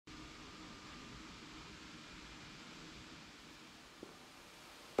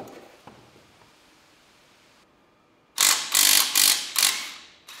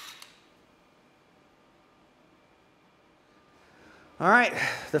All right,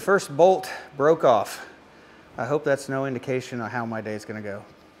 the first bolt broke off. I hope that's no indication of how my day is going to go.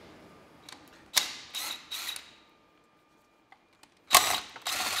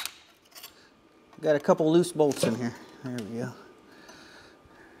 Got a couple loose bolts in here. There we go.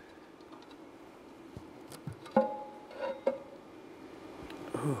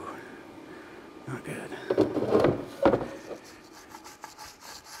 Ooh, not good.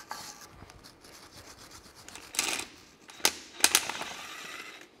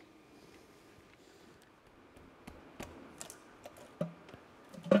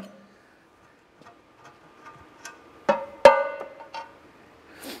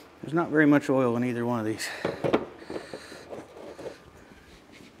 There's not very much oil in either one of these.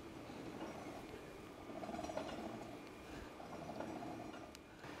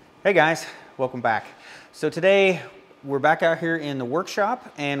 Hey guys, welcome back. So today we're back out here in the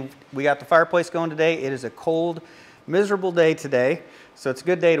workshop and we got the fireplace going today. It is a cold, miserable day today, so it's a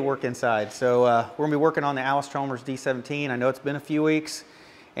good day to work inside. So we're gonna be working on the Allis Chalmers D17. I know it's been a few weeks,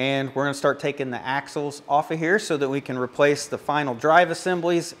 and we're gonna start taking the axles off of here so that we can replace the final drive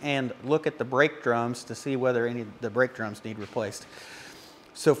assemblies and look at the brake drums to see whether any of the brake drums need replaced.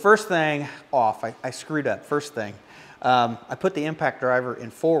 So first thing off, I screwed up, first thing. I put the impact driver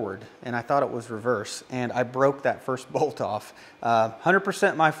in forward and I thought it was reverse and I broke that first bolt off.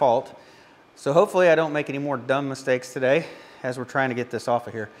 100% my fault. So hopefully I don't make any more dumb mistakes today as we're trying to get this off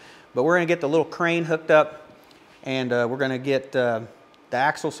of here. But we're gonna get the little crane hooked up and we're gonna get the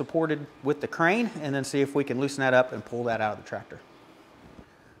axle supported with the crane and then see if we can loosen that up and pull that out of the tractor.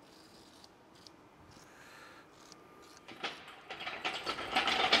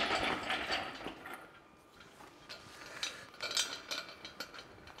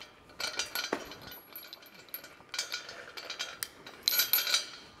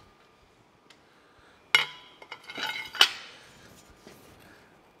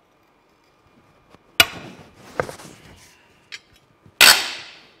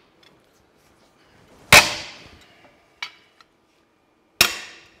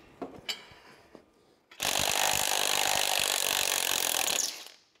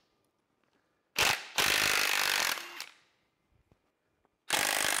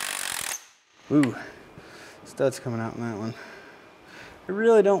 Ooh, stud's coming out in that one. I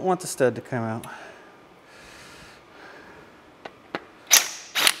really don't want the stud to come out.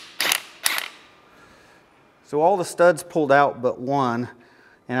 So all the studs pulled out but one,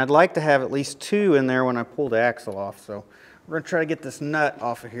 and I'd like to have at least two in there when I pull the axle off. So we're gonna try to get this nut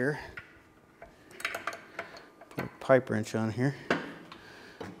off of here. Put a pipe wrench on here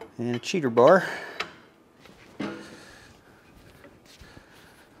and a cheater bar.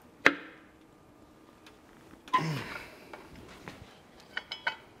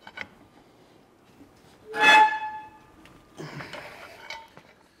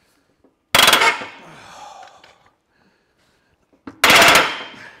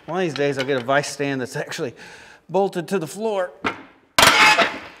 One of these days I'll get a vise stand that's actually bolted to the floor. There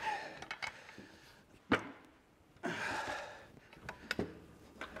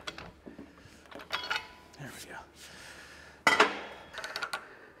we go.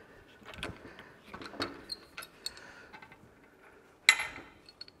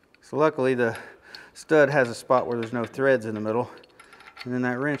 So luckily the stud has a spot where there's no threads in the middle, and then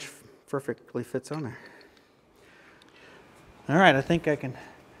that wrench perfectly fits on there. All right, I think I can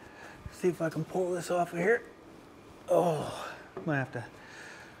see if I can pull this off of here. Oh, I'm gonna have to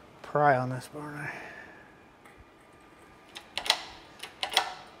pry on this, aren't I?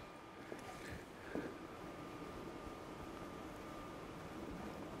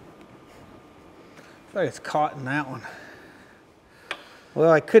 Looks like it's caught in that one.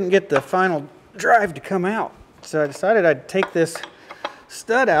 Well, I couldn't get the final drive to come out, so I decided I'd take this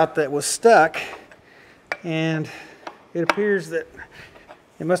stud out that was stuck, and it appears that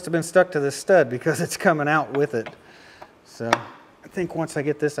it must have been stuck to this stud because it's coming out with it. So I think once I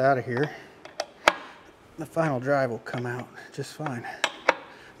get this out of here, the final drive will come out just fine.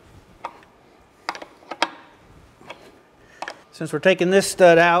 Since we're taking this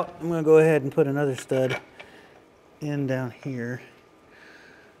stud out, I'm going to go ahead and put another stud in down here.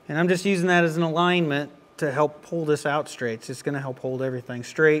 And I'm just using that as an alignment to help pull this out straight. It's just going to help hold everything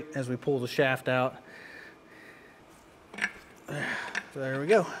straight as we pull the shaft out. So there we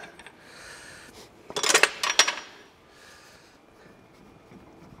go.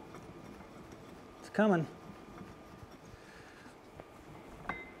 It's coming.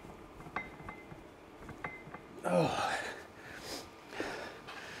 Oh.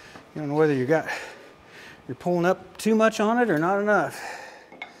 You don't know whether you're pulling up too much on it or not enough.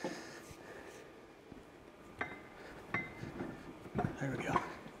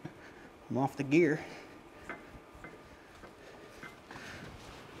 I'm off the gear.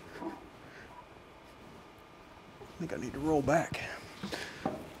 I think I need to roll back.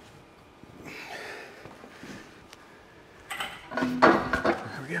 There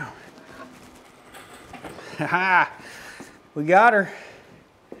we go. Ha! We got her.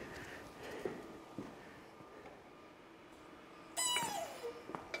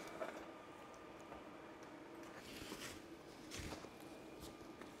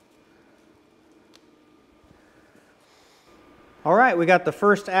 All right, we got the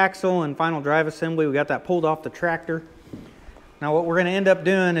first axle and final drive assembly. We got that pulled off the tractor. Now what we're going to end up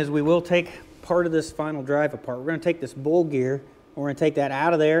doing is we will take part of this final drive apart. We're going to take this bull gear, we're going to take that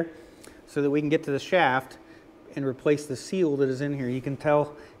out of there so that we can get to the shaft and replace the seal that is in here. You can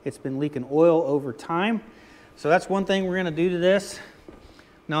tell it's been leaking oil over time. So that's one thing we're going to do to this.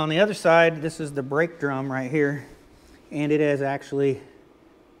 Now on the other side, this is the brake drum right here, and it has actually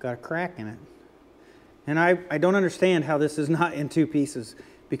got a crack in it. And I don't understand how this is not in two pieces,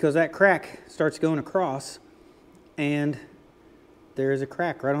 because that crack starts going across and there is a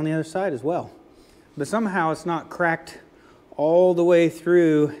crack right on the other side as well. But somehow it's not cracked all the way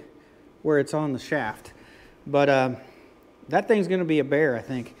through where it's on the shaft. But that thing's going to be a bear, I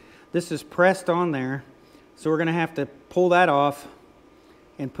think. This is pressed on there, so we're going to have to pull that off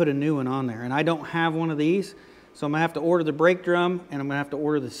and put a new one on there. And I don't have one of these, so I'm going to have to order the brake drum and I'm going to have to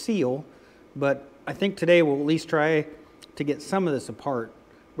order the seal. But I think today we'll at least try to get some of this apart.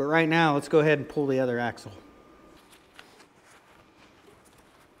 But right now, let's go ahead and pull the other axle.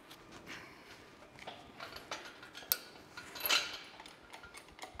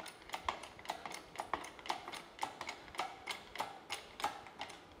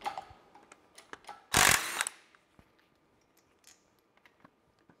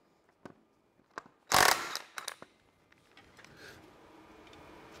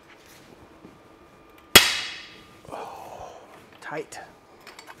 Tight.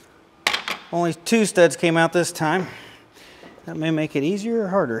 Only 2 studs came out this time. That may make it easier or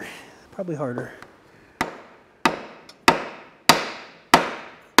harder. Probably harder.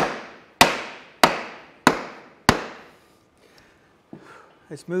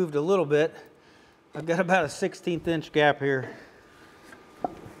 It's moved a little bit. I've got about a 1/16 inch gap here.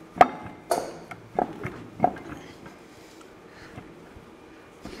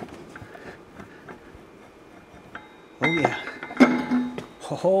 Oh yeah.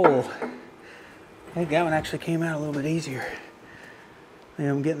 Oh, I think that one actually came out a little bit easier. I think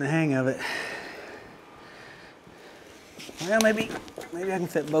I'm getting the hang of it. Well, maybe I can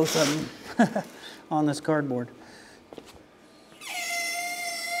fit both of them on this cardboard.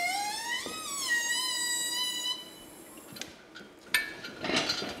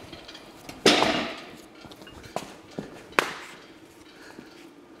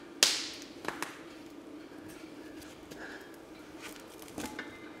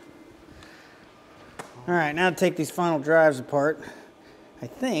 All right, now to take these final drives apart, I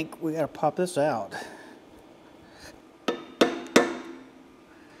think we got to pop this out. I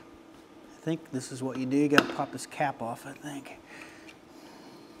think this is what you do. You got to pop this cap off, I think.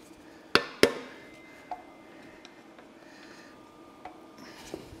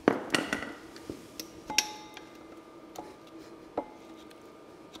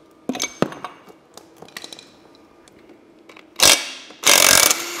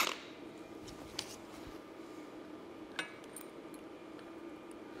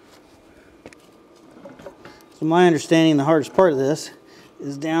 So my understanding, the hardest part of this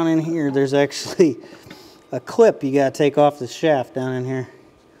is down in here. There's actually a clip you got to take off the shaft down in here.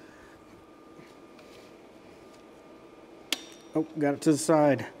 Oh, got it to the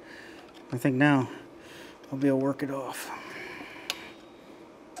side. I think now I'll be able to work it off.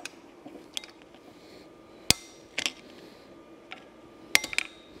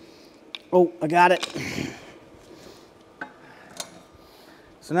 Oh, I got it.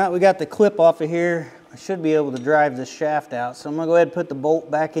 So now we got the clip off of here. I should be able to drive this shaft out. So I'm going to go ahead and put the bolt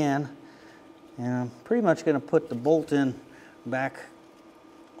back in. And I'm pretty much going to put the bolt in back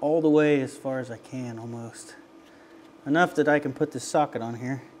all the way as far as I can almost. Enough that I can put this socket on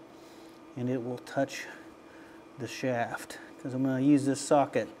here and it will touch the shaft, because I'm going to use this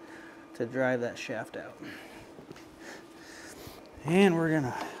socket to drive that shaft out. And we're going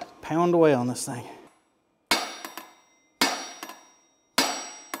to pound away on this thing.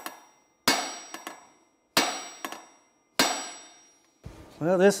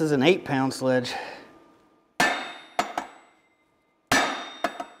 Well, this is an 8-pound sledge.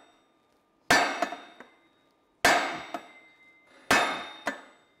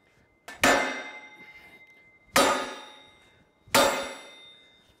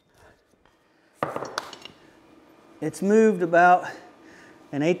 it's moved about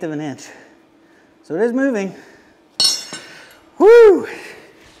 1/8 of an inch. So it is moving. Woo!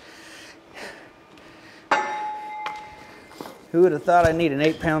 Who would have thought I'd need an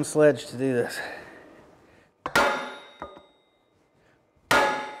 8-pound sledge to do this?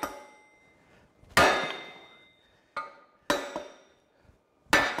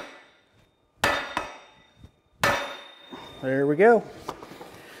 There we go.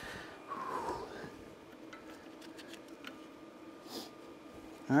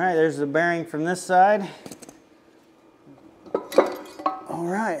 All right, there's the bearing from this side. All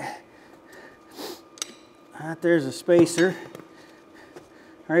right. There's a spacer.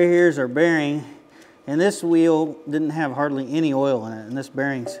 Right here's our bearing. And this wheel didn't have hardly any oil in it, and this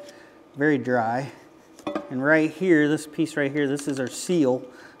bearing's very dry. And right here, this piece right here, this is our seal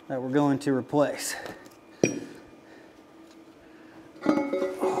that we're going to replace.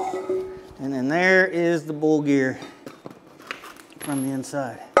 And then there is the bull gear from the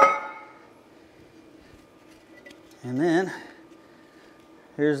inside. And then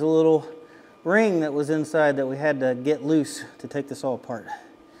here's a little ring that was inside that we had to get loose to take this all apart.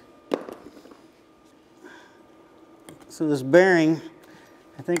 So this bearing,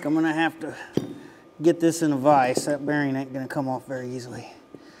 I think I'm gonna have to get this in a vise. That bearing ain't gonna come off very easily.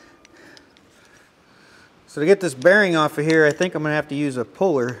 So to get this bearing off of here, I think I'm gonna have to use a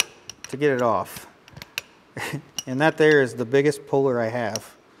puller to get it off. And that there is the biggest puller I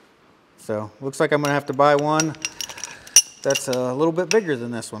have. So looks like I'm gonna have to buy one that's a little bit bigger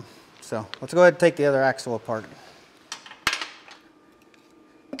than this one. So let's go ahead and take the other axle apart.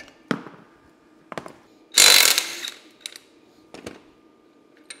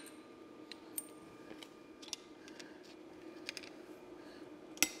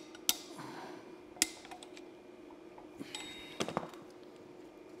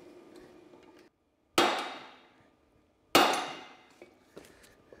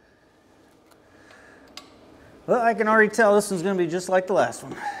 Well, I can already tell this one's going to be just like the last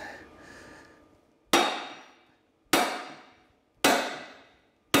one.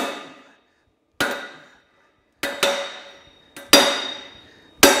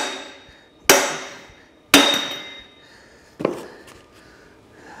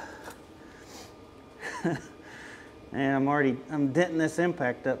 And I'm denting this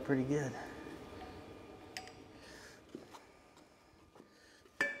impact up pretty good.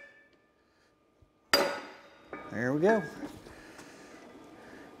 There we go.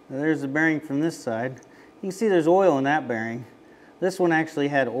 There's the bearing from this side. You can see there's oil in that bearing. This one actually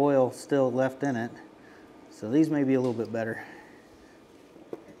had oil still left in it. So these may be a little bit better.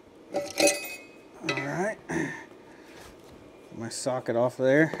 All right. Get my socket off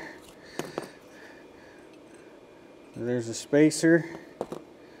there. There's a spacer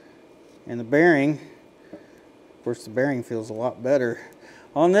and the bearing. Of course, the bearing feels a lot better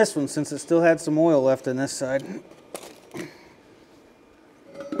on this one since it still had some oil left in this side.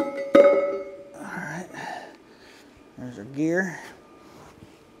 All right, there's our gear.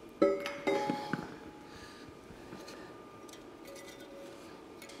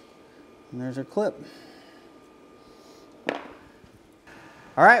 And there's our clip.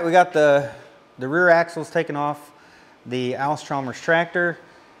 All right, we got the rear axles taken off the Allis Chalmers tractor.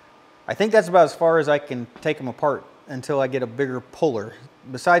 I think that's about as far as I can take them apart until I get a bigger puller.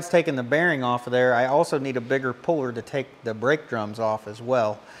 Besides taking the bearing off of there, I also need a bigger puller to take the brake drums off as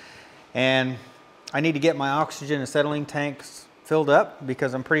well. And I need to get my oxygen and acetylene tanks filled up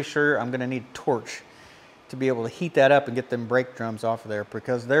because I'm pretty sure I'm gonna need a torch to be able to heat that up and get them brake drums off of there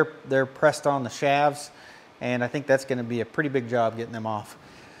because they're pressed on the shafts, and I think that's gonna be a pretty big job getting them off.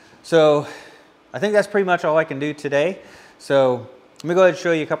 So I think that's pretty much all I can do today. So let me go ahead and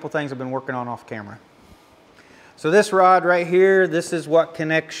show you a couple things I've been working on off camera. So this rod right here, this is what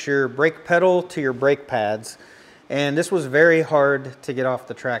connects your brake pedal to your brake pads. And this was very hard to get off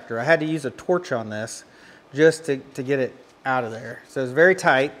the tractor. I had to use a torch on this just to get it out of there. So it's very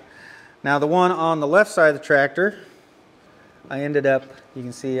tight. Now the one on the left side of the tractor, you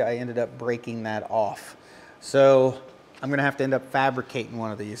can see I ended up breaking that off. So I'm gonna have to end up fabricating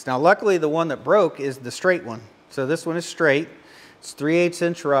one of these. Now luckily the one that broke is the straight one. So this one is straight. It's 3/8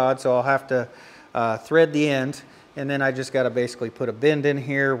 inch rod, so I'll have to thread the end, and then I just got to basically put a bend in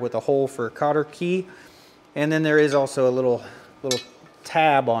here with a hole for a cotter key, and then there is also a little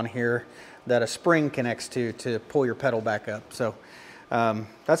tab on here that a spring connects to pull your pedal back up. So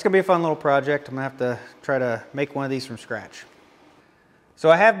that's gonna be a fun little project. I'm gonna have to try to make one of these from scratch. So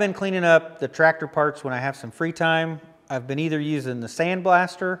I have been cleaning up the tractor parts when I have some free time. I've been either using the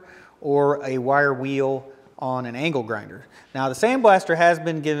sandblaster or a wire wheel on an angle grinder. Now the sandblaster has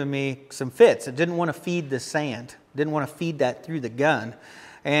been giving me some fits. It didn't want to feed the sand. didn't want to feed that through the gun.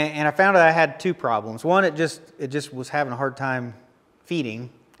 And I found out I had two problems. One, it just was having a hard time feeding.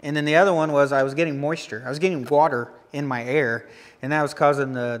 And then the other one was I was getting moisture. I was getting water in my air, and that was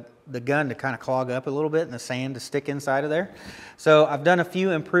causing the gun to kind of clog up a little bit and the sand to stick inside of there. So I've done a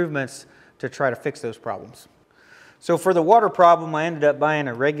few improvements to try to fix those problems. So for the water problem, I ended up buying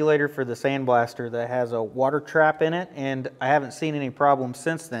a regulator for the sandblaster that has a water trap in it, and I haven't seen any problems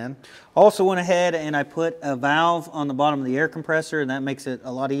since then. Also went ahead and I put a valve on the bottom of the air compressor, and that makes it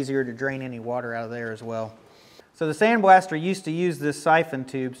a lot easier to drain any water out of there as well. So the sandblaster used to use this siphon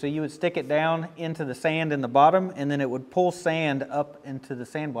tube, so you would stick it down into the sand in the bottom, and then it would pull sand up into the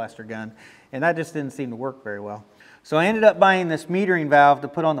sandblaster gun, and that just didn't seem to work very well. So I ended up buying this metering valve to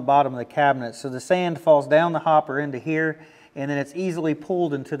put on the bottom of the cabinet, so the sand falls down the hopper into here, and then it's easily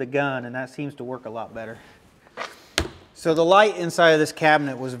pulled into the gun, and that seems to work a lot better. So the light inside of this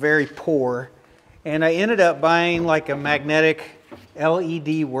cabinet was very poor, and I ended up buying like a magnetic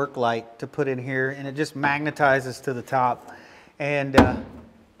LED work light to put in here, and it just magnetizes to the top, and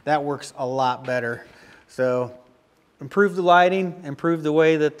that works a lot better. So improved the lighting, improved the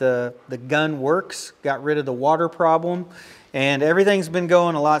way that the gun works, got rid of the water problem, and everything's been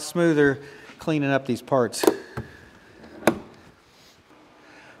going a lot smoother cleaning up these parts.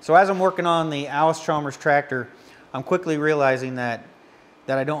 So as I'm working on the Allis Chalmers tractor, I'm quickly realizing that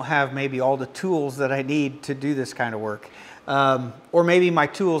I don't have maybe all the tools that I need to do this kind of work. Or maybe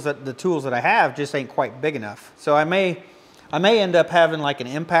the tools that I have just ain't quite big enough. So I may end up having like an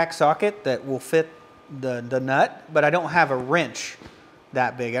impact socket that will fit the nut, but I don't have a wrench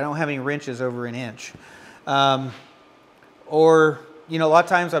that big. I don't have any wrenches over an inch. Or, you know, a lot of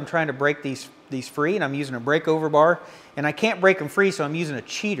times I'm trying to break these free, and I'm using a breakover bar, and I can't break them free, so I'm using a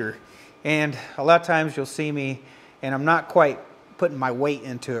cheater. And a lot of times you'll see me, and I'm not quite putting my weight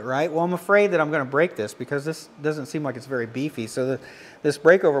into it, right? Well, I'm afraid that I'm going to break this because this doesn't seem like it's very beefy. So this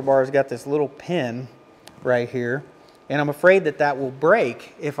breakover bar has got this little pin right here, and I'm afraid that that will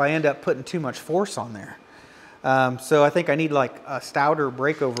break if I end up putting too much force on there. So I think I need like a stouter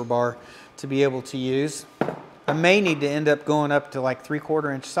breakover bar to be able to use. I may need to end up going up to like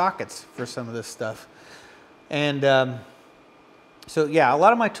 3/4 inch sockets for some of this stuff. And so yeah, a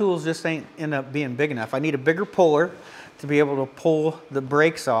lot of my tools just ain't end up being big enough. I need a bigger puller to be able to pull the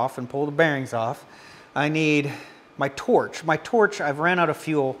brakes off and pull the bearings off. I need my torch. My torch, I've ran out of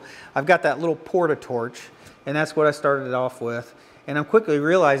fuel. I've got that little porta torch, and that's what I started it off with. And I'm quickly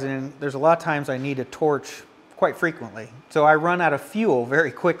realizing there's a lot of times I need a torch quite frequently. So I run out of fuel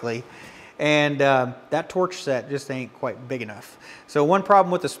very quickly, and that torch set just ain't quite big enough. So one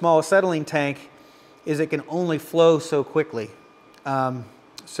problem with the small acetylene tank is it can only flow so quickly.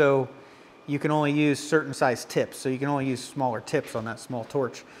 So you can only use certain size tips, so you can only use smaller tips on that small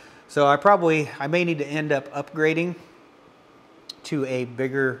torch. So I may need to end up upgrading to a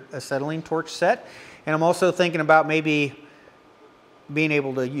bigger acetylene torch set. And I'm also thinking about maybe being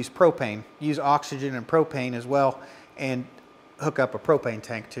able to use propane, use oxygen and propane as well, and hook up a propane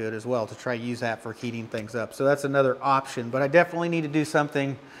tank to it as well to try to use that for heating things up. So that's another option, but I definitely need to do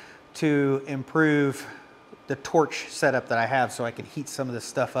something to improve the torch setup that I have so I can heat some of this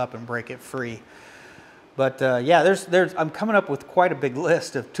stuff up and break it free. But yeah, I'm coming up with quite a big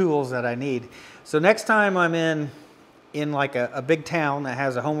list of tools that I need. So next time I'm in like a big town that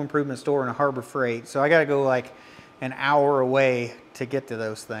has a home improvement store and a Harbor Freight, so I got to go like an hour away to get to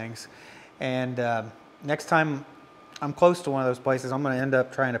those things. And next time I'm close to one of those places, I'm going to end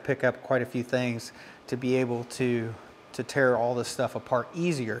up trying to pick up quite a few things to be able to tear all this stuff apart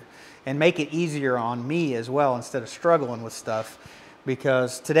easier and make it easier on me as well instead of struggling with stuff.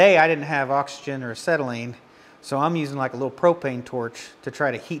 Because today I didn't have oxygen or acetylene, so I'm using like a little propane torch to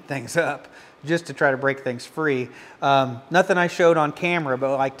try to heat things up, just to try to break things free. Nothing I showed on camera,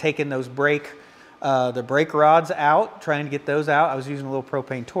 but like taking those the brake rods out, trying to get those out. I was using a little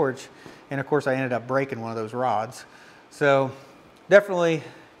propane torch, and of course I ended up breaking one of those rods. So definitely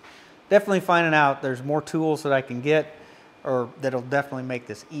finding out there's more tools that I can get, or that'll definitely make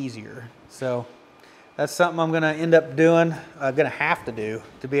this easier. So that's something I'm going to end up doing, going to have to do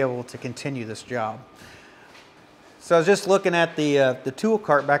to be able to continue this job. So I was just looking at the tool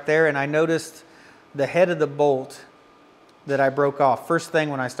cart back there, and I noticed the head of the bolt that I broke off first thing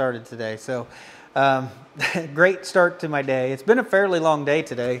when I started today. So great start to my day. It's been a fairly long day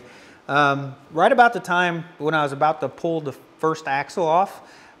today. Right about the time when I was about to pull the first axle off,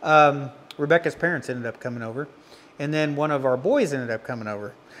 Rebecca's parents ended up coming over, and then one of our boys ended up coming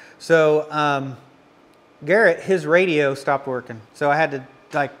over. So Garrett, his radio stopped working, so I had to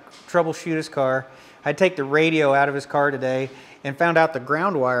like troubleshoot his car. I'd take the radio out of his car today and found out the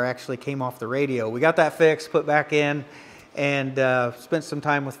ground wire actually came off the radio. We got that fixed, put back in, and spent some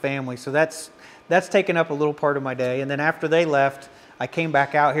time with family. So that's taken up a little part of my day. And then after they left, I came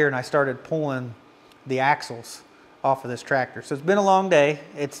back out here and I started pulling the axles off of this tractor. So it's been a long day.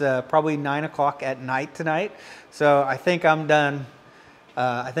 It's probably 9 o'clock at night tonight. So I think I'm done.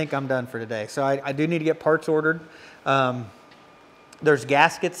 I think I'm done for today. So I do need to get parts ordered. There's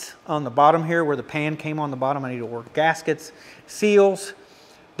gaskets on the bottom here where the pan came on the bottom. I need to work gaskets, seals.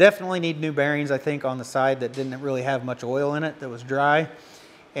 Definitely need new bearings, I think, on the side that didn't really have much oil in it, that was dry.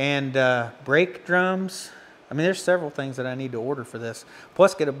 And brake drums. I mean, there's several things that I need to order for this.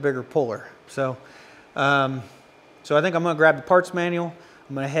 Plus get a bigger puller. So, so I think I'm gonna grab the parts manual.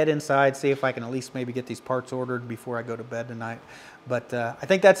 I'm gonna head inside, see if I can at least maybe get these parts ordered before I go to bed tonight. But I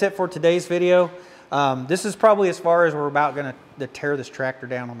think that's it for today's video. This is probably as far as we're about going to tear this tractor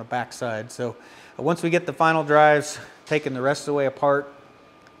down on the back side. So once we get the final drives, taking the rest of the way apart,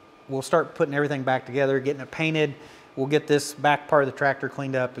 we'll start putting everything back together, getting it painted. We'll get this back part of the tractor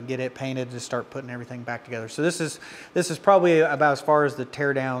cleaned up and get it painted to start putting everything back together. So this is probably about as far as the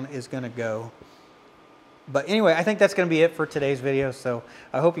tear down is going to go. But anyway, I think that's going to be it for today's video. So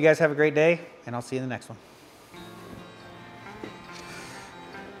I hope you guys have a great day, and I'll see you in the next one.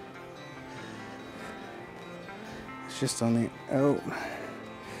 Just on the out.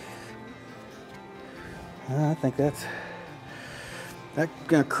 I think that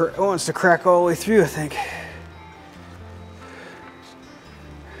wants to crack all the way through, I think.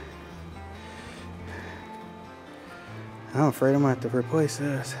 I'm afraid I'm gonna have to replace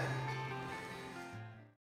this.